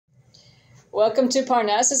Welcome to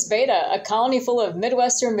Parnassus Beta, a colony full of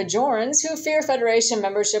Midwestern Bajorans who fear Federation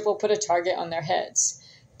membership will put a target on their heads.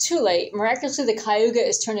 Too late, miraculously the Cayuga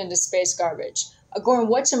is turned into space garbage. A Gorn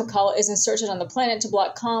whatchamacallit is inserted on the planet to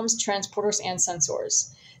block comms, transporters, and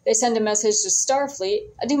sensors. They send a message to Starfleet,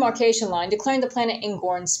 a demarcation line, declaring the planet in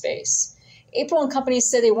Gorn space. April and company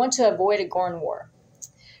say they want to avoid a Gorn war.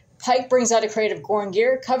 Pike brings out a crate of Gorn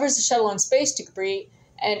gear, covers the shuttle in space debris,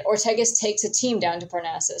 and Ortegas takes a team down to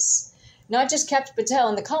Parnassus. Not just Captain Patel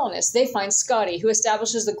and the colonists, they find Scotty, who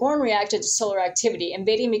establishes the Gorn reacted to solar activity,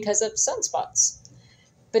 invading because of sunspots.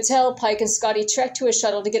 Patel, Pike, and Scotty trek to a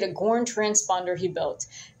shuttle to get a Gorn transponder he built.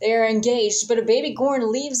 They are engaged, but a baby Gorn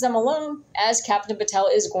leaves them alone, as Captain Patel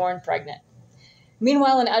is Gorn pregnant.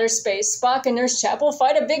 Meanwhile, in outer space, Spock and Nurse Chapel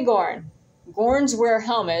fight a big Gorn. Gorns wear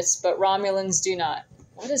helmets, but Romulans do not.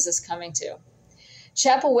 What is this coming to?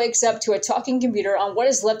 Chapel wakes up to a talking computer on what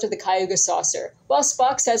is left of the Cayuga saucer, while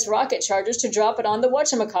Spock sets rocket chargers to drop it on the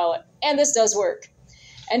whatchamacallit, and this does work.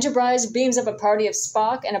 Enterprise beams up a party of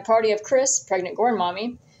Spock and a party of Chris, pregnant Gorn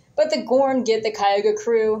mommy, but the Gorn get the Cayuga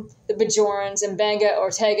crew, the Bajorans, M'Benga,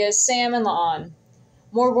 Ortegas, Sam, and La'an.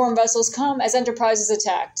 More Gorn vessels come as Enterprise is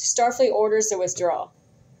attacked. Starfleet orders the withdrawal.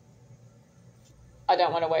 I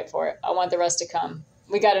don't want to wait for it. I want the rest to come.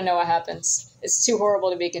 We gotta know what happens. It's too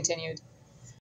horrible to be continued.